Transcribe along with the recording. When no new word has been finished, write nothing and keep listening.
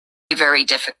very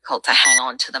difficult to hang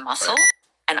on to the muscle.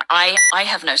 And I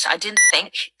have noticed, I didn't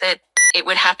think that it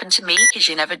would happen to me, because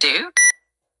you never do.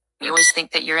 You always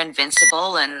think that you're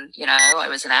invincible, and, you know, I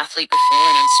was an athlete before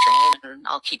and I'm strong and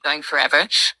I'll keep going forever.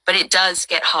 But it does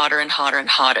get harder and harder and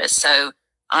harder. So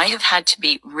I have had to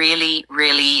be really,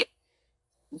 really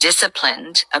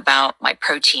disciplined about my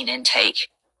protein intake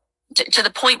to the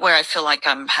point where I feel like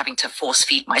I'm having to force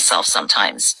feed myself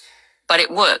sometimes, but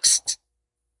it works.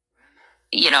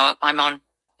 You know, I'm on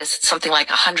something like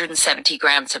 170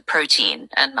 grams of protein,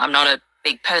 and I'm not a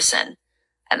big person,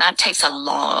 and that takes a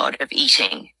lot of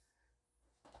eating.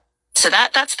 So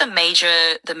that's the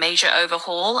major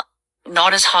overhaul.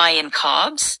 Not as high in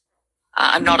carbs.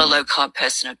 I'm not a low carb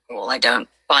person at all. I don't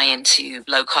buy into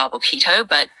low carb or keto,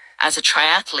 but as a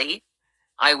triathlete,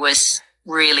 I was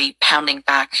really pounding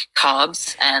back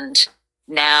carbs, and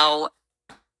now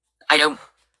I don't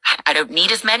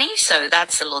need as many. So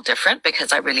that's a little different,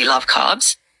 because I really love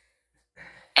carbs,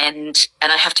 and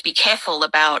I have to be careful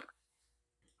about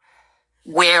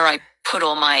where I put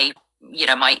all my, you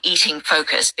know, my eating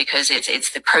focus, because it's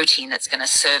the protein that's going to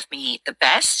serve me the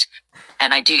best.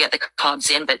 And I do get the carbs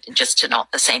in, but just to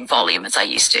not the same volume as I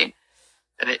used to.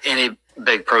 Any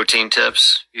big protein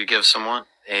tips you give someone?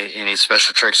 Any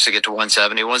special tricks to get to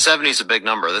 170? 170 is a big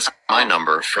number. That's my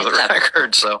number for the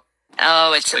record. So.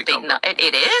 Oh, it's a big number.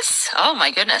 It is? Oh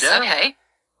my goodness. Yeah. Okay.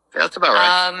 Yeah, that's about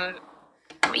right.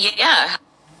 Yeah.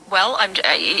 Well,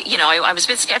 I was a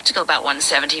bit skeptical about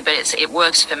 170, but it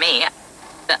works for me.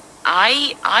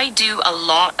 I do a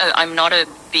lot. I'm not a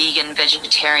vegan,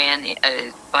 vegetarian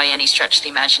by any stretch of the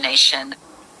imagination.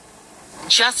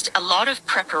 Just a lot of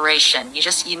preparation.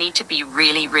 You need to be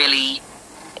really, really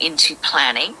into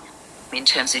planning in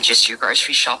terms of just your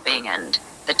grocery shopping and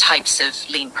the types of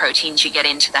lean proteins you get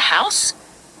into the house.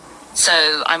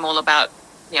 So I'm all about,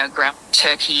 ground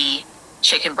turkey,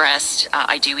 chicken breast.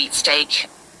 I do eat steak,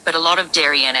 but a lot of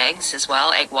dairy and eggs as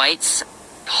well, egg whites,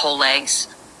 whole eggs,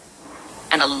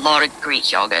 and a lot of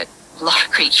Greek yogurt. A lot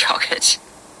of Greek yogurt.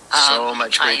 So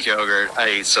much Greek yogurt.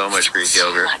 I eat so much Greek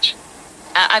yogurt. Much.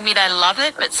 I mean, I love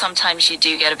it, but sometimes you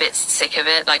do get a bit sick of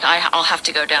it. Like I'll have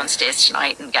to go downstairs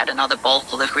tonight and get another bowl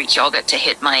full of Greek yogurt to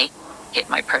hit my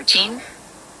protein.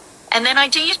 And then I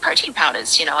do use protein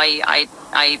powders. I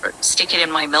stick it in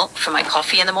my milk for my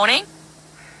coffee in the morning.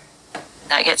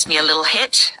 That gets me a little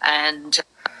hit, and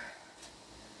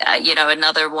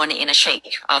another one in a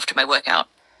shake after my workout.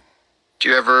 Do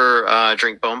you ever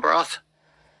drink bone broth?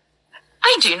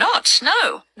 I do not.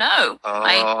 No. Oh,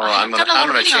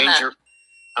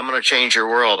 I'm gonna change your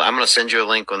world. I'm gonna send you a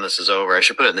link when this is over. I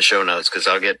should put it in the show notes, because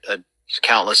I'll get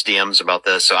countless DMs about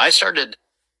this. So I started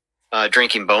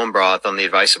drinking bone broth on the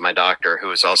advice of my doctor,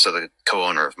 who is also the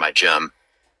co-owner of my gym,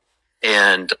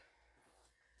 and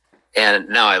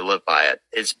now I live by it.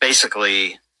 It's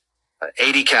basically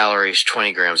 80 calories,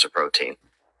 20 grams of protein.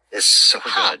 It's so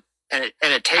good, and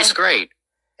it tastes great.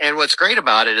 And what's great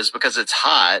about it is because it's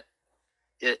hot.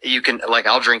 You can,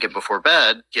 I'll drink it before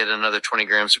bed, get another 20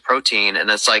 grams of protein,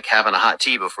 and it's like having a hot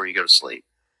tea before you go to sleep.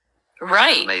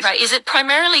 Right, right. Is it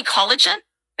primarily collagen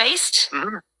based?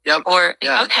 Mm-hmm. Yep. Or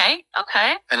yeah. Okay.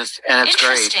 And it's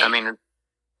great. I mean,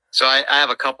 so I have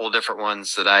a couple of different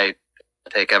ones that I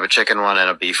take. I have a chicken one and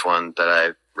a beef one that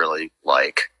I really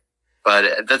like,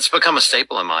 but that's become a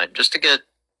staple of mine, just to get,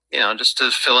 just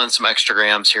to fill in some extra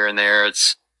grams here and there.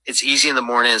 It's easy in the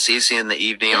morning. It's easy in the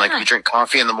evening. Yeah. Like if you drink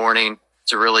coffee in the morning,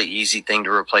 it's a really easy thing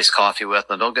to replace coffee with.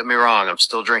 Now, don't get me wrong. I'm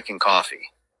still drinking coffee,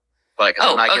 but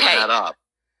I'm not giving that up.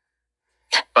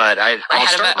 But I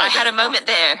had a moment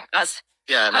there. I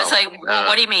was like, well,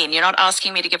 what do you mean? You're not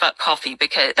asking me to give up coffee?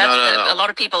 Because a lot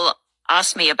of people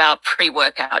ask me about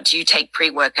pre-workout. Do you take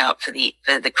pre-workout for the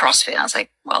CrossFit? I was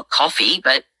like, well, coffee,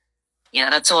 but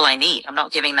that's all I need. I'm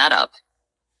not giving that up.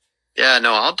 Yeah,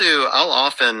 no, I'll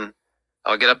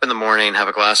get up in the morning, have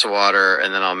a glass of water,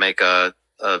 and then I'll make a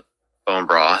bone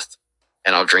broth,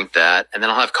 and I'll drink that, and then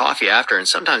I'll have coffee after, and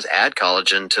sometimes add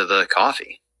collagen to the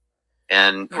coffee.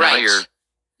 And now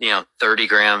you're 30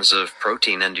 grams of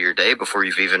protein into your day before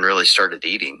you've even really started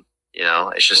eating.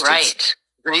 It's just it's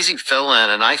an easy fill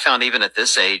in. And I found even at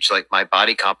this age, my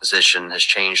body composition has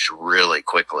changed really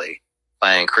quickly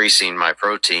by increasing my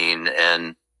protein.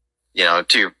 And,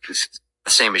 to the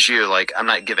same as you, I'm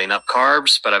not giving up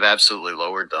carbs, but I've absolutely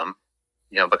lowered them,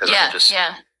 because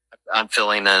I'm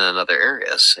filling in other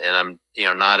areas, and I'm,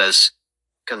 not as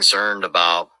concerned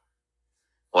about,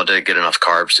 well, did I get enough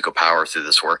carbs to go power through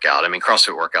this workout? I mean,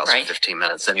 CrossFit workouts are 15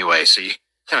 minutes anyway. So you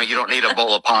don't need a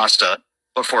bowl of pasta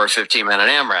before a 15-minute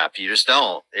AMRAP. You just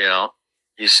don't, you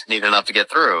just need enough to get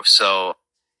through. So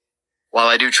while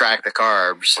I do track the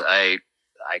carbs, I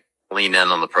lean in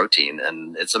on the protein.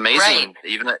 And it's amazing,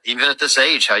 even at this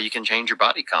age, how you can change your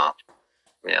body comp.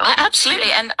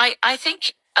 Absolutely. And I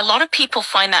think a lot of people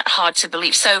find that hard to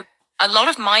believe. So a lot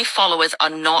of my followers are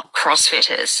not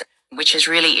CrossFitters, which is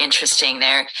really interesting.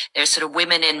 They're sort of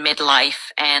women in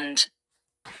midlife, and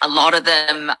a lot of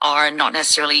them are not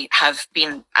necessarily have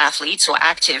been athletes or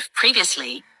active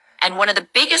previously. And one of the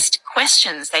biggest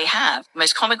questions they have,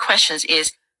 most common questions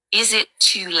is it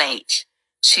too late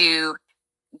to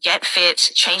get fit,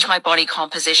 change my body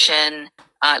composition,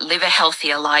 live a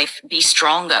healthier life, be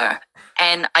stronger?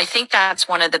 And I think that's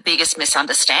one of the biggest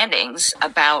misunderstandings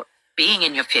about being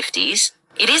in your 50s.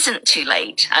 It isn't too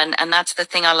late. And that's the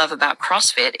thing I love about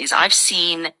CrossFit is I've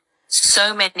seen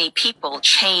so many people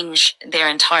change their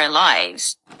entire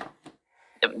lives,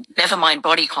 never mind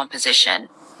body composition,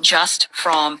 just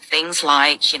from things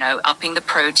like, upping the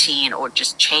protein or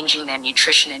just changing their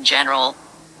nutrition in general,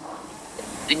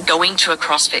 going to a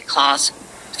CrossFit class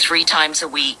 3 times a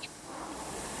week,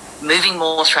 moving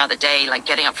more throughout the day, like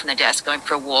getting up from the desk, going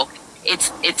for a walk.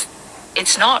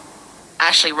 It's not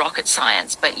actually rocket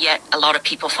science, but yet a lot of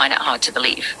people find it hard to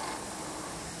believe.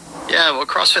 Yeah, well,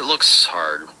 CrossFit looks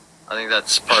hard. I think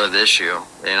that's part of the issue.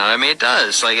 It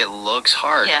does. Like, it looks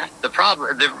hard. Yeah.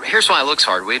 Here's why it looks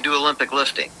hard. We do Olympic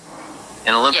lifting.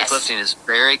 And Olympic lifting is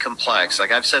very complex.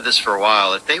 Like, I've said this for a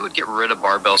while. If they would get rid of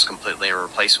barbells completely and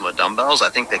replace them with dumbbells, I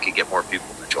think they could get more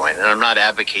people to join. And I'm not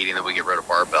advocating that we get rid of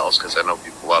barbells because I know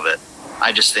people love it.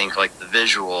 I just think, like, the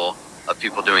visual of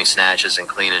people doing snatches and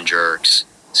clean and jerks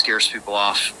scares people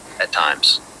off at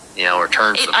times, or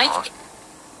turns them off.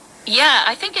 Yeah,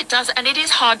 I think it does. And it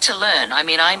is hard to learn. I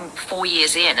mean, I'm 4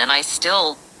 years in and I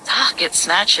still get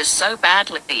snatches so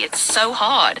badly. It's so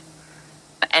hard.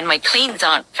 And my cleans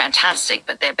aren't fantastic,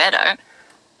 but they're better.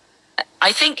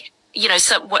 I think,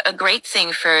 so what a great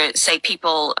thing for, say,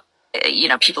 people,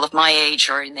 people of my age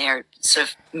or in their sort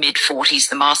of mid-40s,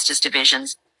 the masters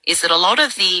divisions, is that a lot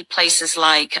of the places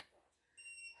like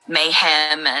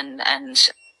Mayhem and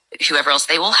whoever else,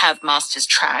 they all have masters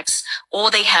tracks, or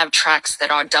they have tracks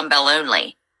that are dumbbell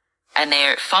only. And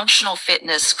they're functional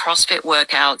fitness, CrossFit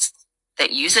workouts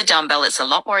that use a dumbbell. It's a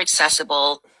lot more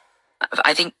accessible.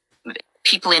 I think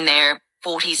people in their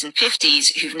 40s and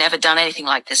 50s who've never done anything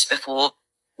like this before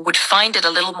would find it a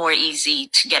little more easy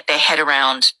to get their head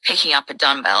around picking up a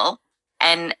dumbbell.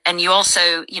 And you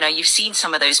also, you've seen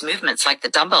some of those movements like the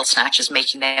dumbbell snatches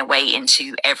making their way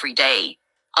into everyday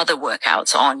other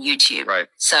workouts on YouTube. Right.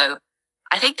 So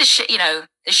I think the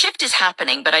shift is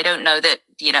happening, but I don't know that,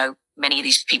 many of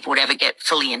these people would ever get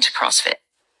fully into CrossFit.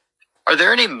 Are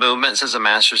there any movements as a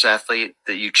master's athlete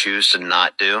that you choose to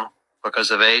not do because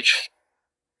of age?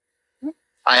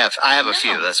 I have a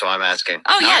few. That's why I'm asking.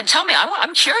 Oh, yeah. Tell me.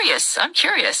 I'm curious.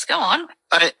 Go on.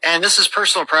 And this is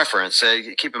personal preference.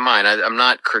 Keep in mind, I'm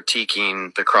not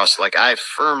critiquing the CrossFit. Like, I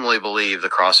firmly believe the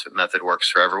CrossFit method works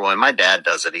for everyone. My dad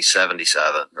does it. He's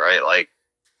 77, right? Like,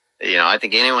 I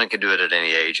think anyone can do it at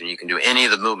any age, and you can do any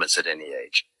of the movements at any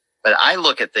age. But I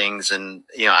look at things and,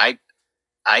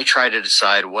 I try to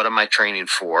decide what am I training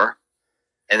for,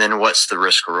 and then what's the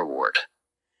risk or reward.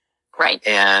 Right.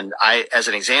 And as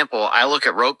an example, I look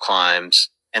at rope climbs,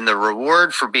 and the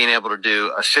reward for being able to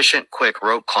do efficient, quick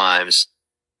rope climbs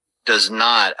does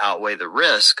not outweigh the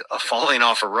risk of falling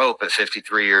off a rope at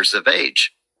 53 years of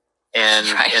age. And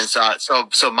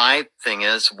so my thing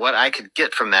is, what I could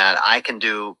get from that, I can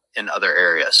do in other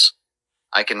areas.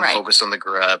 I can focus on the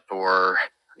grip or,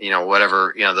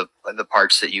 whatever, the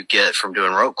parts that you get from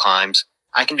doing rope climbs.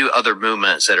 I can do other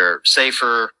movements that are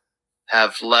safer,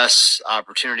 have less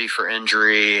opportunity for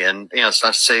injury. And, it's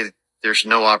not to say there's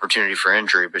no opportunity for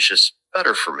injury, but it's just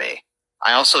better for me.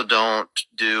 I also don't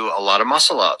do a lot of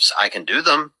muscle ups. I can do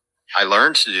them. I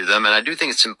learned to do them. And I do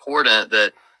think it's important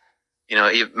that,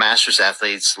 masters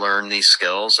athletes learn these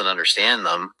skills and understand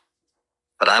them,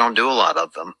 but I don't do a lot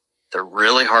of them. They're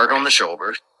really hard on the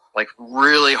shoulders,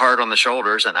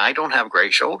 and I don't have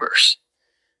great shoulders.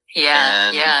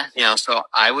 Yeah. And, so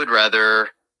I would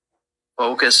rather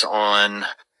focus on,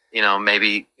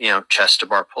 maybe, chest to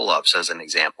bar pull-ups as an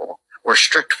example, or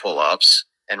strict pull-ups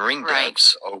and ring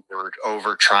dips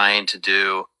over trying to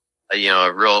do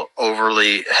a real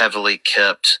overly heavily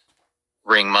kipped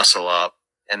ring muscle up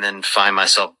and then find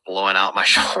myself blowing out my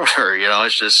shoulder.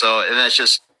 It's just so, and that's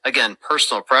just, again,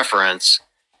 personal preference.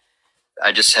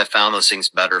 I just have found those things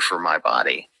better for my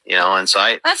body, and so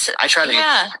I try to,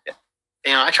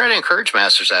 I try to encourage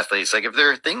masters athletes. Like, if there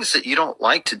are things that you don't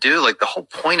like to do, like, the whole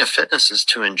point of fitness is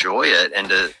to enjoy it and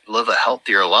to live a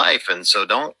healthier life. And so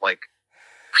don't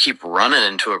keep running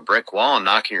into a brick wall and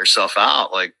knocking yourself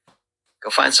out. Like, Go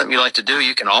find something you like to do.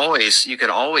 You can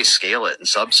always scale it and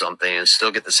sub something and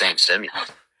still get the same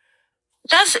stimulus.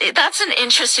 That's an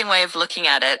interesting way of looking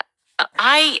at it.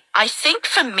 I think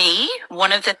for me,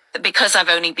 because I've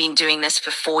only been doing this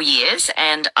for 4 years,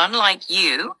 and unlike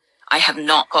you, I have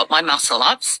not got my muscle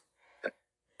ups.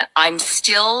 I'm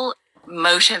still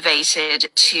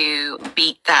motivated to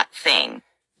beat that thing.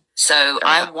 So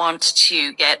I want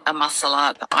to get a muscle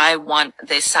up. I want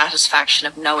the satisfaction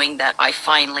of knowing that I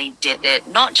finally did it,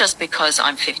 not just because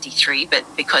I'm 53, but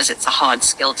because it's a hard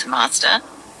skill to master.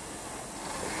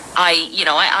 I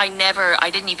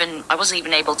wasn't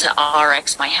even able to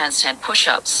RX my handstand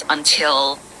push-ups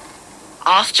until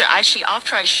after I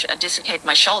dislocated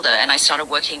my shoulder and I started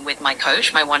working with my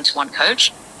coach, my one-to-one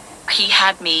coach. He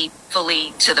had me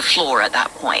fully to the floor at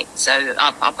that point. So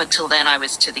up until then, I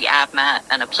was to the ab mat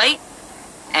and a plate,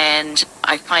 and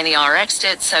I finally RX'd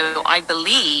it. So I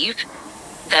believe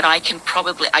that I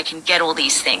can get all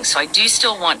these things. So I do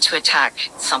still want to attack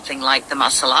something like the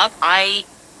muscle up. I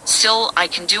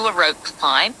can do a rope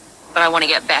climb, but I want to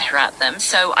get better at them.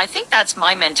 So I think that's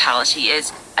my mentality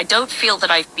is I don't feel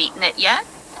that I've beaten it yet.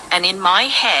 And in my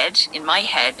head,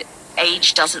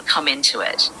 age doesn't come into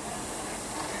it.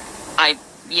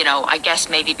 I guess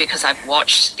maybe because I've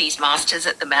watched these masters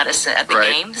at the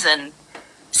games and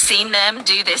seen them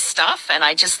do this stuff. And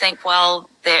I just think, well,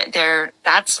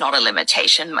 that's not a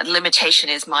limitation. My limitation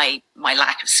is my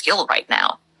lack of skill right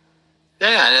now.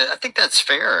 Yeah, I think that's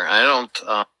fair. I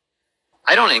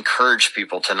don't encourage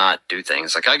people to not do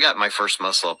things. Like I got my first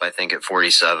muscle up, I think at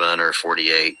 47 or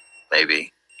 48,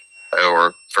 maybe,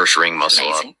 or first ring muscle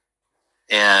up.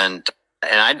 And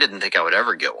I didn't think I would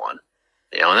ever get one,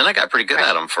 and then I got pretty good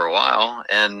at them for a while.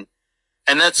 And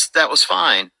that was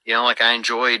fine. Like I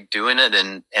enjoyed doing it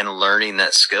and learning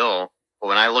that skill. But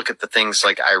when I look at the things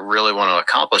like I really want to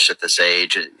accomplish at this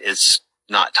age, it's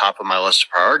not top of my list of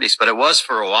priorities, but it was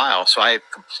for a while. So I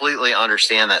completely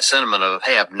understand that sentiment of,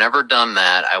 hey, I've never done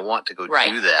that. I want to go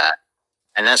do that.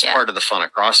 And that's part of the fun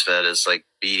of CrossFit is like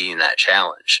beating that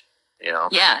challenge,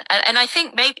 Yeah. And I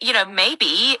think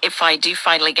maybe if I do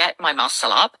finally get my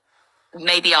muscle up,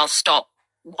 maybe I'll stop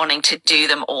wanting to do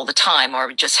them all the time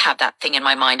or just have that thing in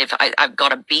my mind if I've got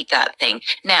to beat that thing.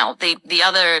 Now, the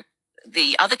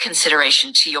other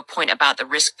consideration to your point about the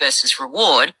risk versus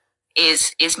reward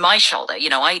is my shoulder.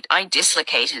 I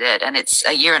dislocated it and it's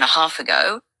a year and a half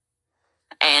ago.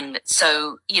 And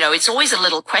so, it's always a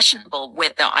little questionable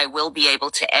whether I will be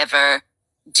able to ever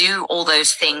do all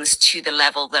those things to the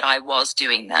level that I was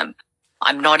doing them.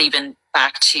 I'm not even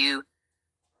back to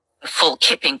full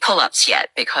kipping pull-ups yet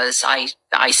because I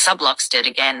subluxed it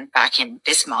again back in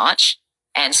this March.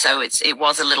 And so it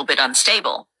was a little bit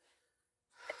unstable.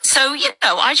 So,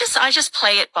 I just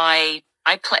play it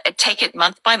take it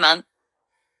month by month.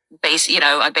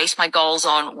 I base my goals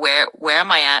on where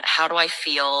am I at? How do I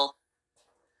feel?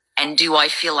 And do I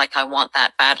feel like I want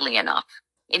that badly enough?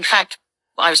 In fact,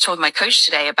 I was talking to my coach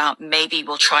today about maybe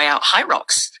we'll try out high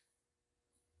rocks.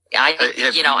 I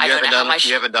don't know how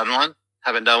you haven't done one?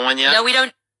 Haven't done one yet? No, we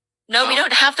don't. No, we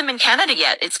don't have them in Canada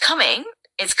yet. It's coming.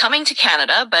 It's coming to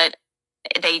Canada, but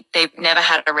they've never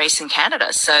had a race in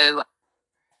Canada. So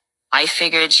I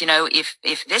figured,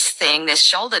 if this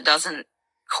shoulder doesn't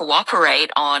cooperate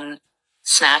on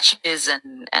snatches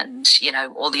and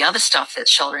all the other stuff that's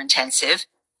shoulder intensive,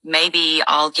 maybe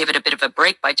I'll give it a bit of a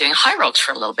break by doing high rocks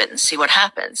for a little bit and see what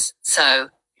happens. So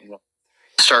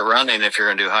start running if you're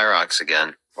going to do high rocks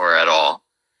again or at all.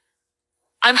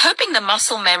 I'm hoping the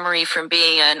muscle memory from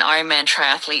being an Ironman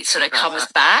triathlete sort of comes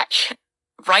back.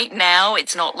 Right now,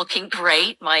 it's not looking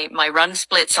great. My run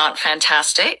splits aren't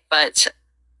fantastic, but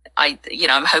I'm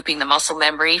hoping the muscle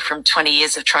memory from 20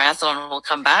 years of triathlon will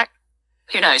come back.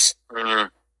 Who knows?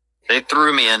 They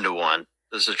threw me into one.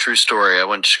 This is a true story. I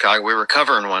went to Chicago. We were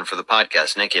covering one for the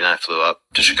podcast. Nikki and I flew up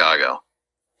to Chicago.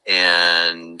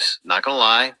 And not going to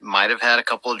lie, might have had a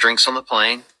couple of drinks on the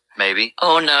plane, maybe.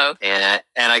 Oh, no. And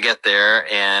I get there,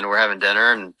 and we're having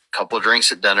dinner, and a couple of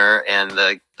drinks at dinner, and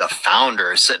the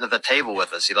founder is sitting at the table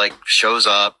with us. He, shows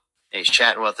up, and he's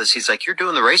chatting with us. He's like, "You're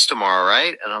doing the race tomorrow,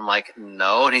 right?" And I'm like,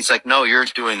 "No." And he's like, "No, you're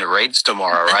doing the race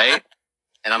tomorrow, right?"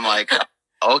 And I'm like,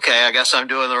 "Okay, I guess I'm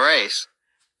doing the race."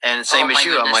 And same as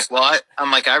you, goodness. I'm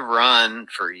like, I've run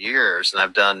for years and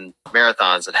I've done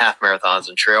marathons and half marathons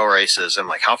and trail races. I'm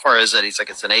like, "How far is it?" He's like,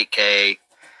 "It's an 8K,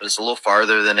 but it's a little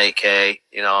farther than 8K."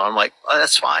 I'm like, "Oh,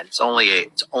 that's fine. It's only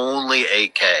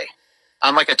 8K.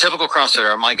 I'm like a typical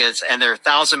CrossFitter. I'm like, and they're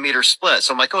 1,000-meter split.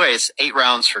 So I'm like, okay, it's 8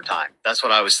 rounds for time. That's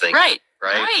what I was thinking. Right.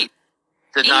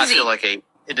 Did not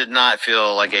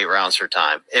feel like 8 rounds for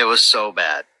time. It was so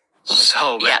bad.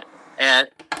 So bad. Yeah. And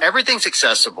everything's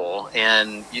accessible,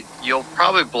 and you'll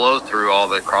probably blow through all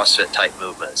the CrossFit type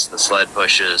movements, the sled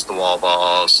pushes, the wall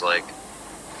balls, like,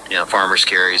 you know, farmer's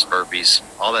carries, burpees,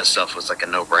 all that stuff was like a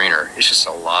no-brainer. It's just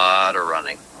a lot of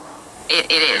running.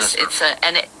 It is.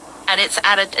 And it's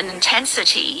at an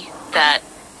intensity that,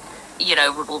 you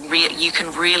know, you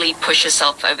can really push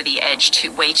yourself over the edge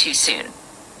way too soon.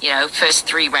 You know, first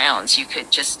 3 rounds, you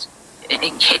could just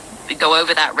go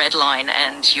over that red line,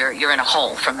 and you're in a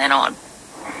hole from then on.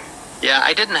 Yeah,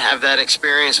 I didn't have that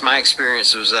experience. My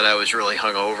experience was that I was really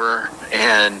hungover,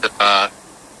 and that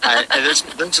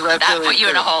put you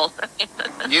in a hole.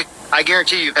 I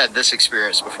guarantee you've had this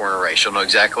experience before in a race. You'll know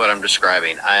exactly what I'm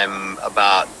describing. I'm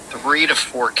about 3 to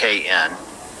 4K in,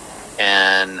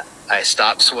 and I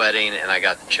stopped sweating, and I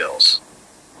got the chills.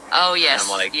 Oh, yes.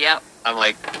 And I'm like, yep. I'm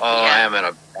like, oh, yeah. I am in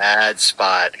a bad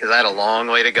spot, because I had a long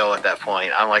way to go at that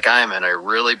point. I'm like, I am in a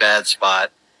really bad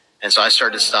spot. And so I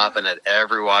started stopping at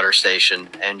every water station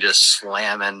and just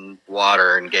slamming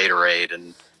water and Gatorade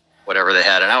and whatever they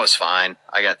had. And I was fine.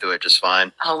 I got through it just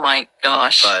fine. Oh, my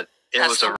gosh. But it was a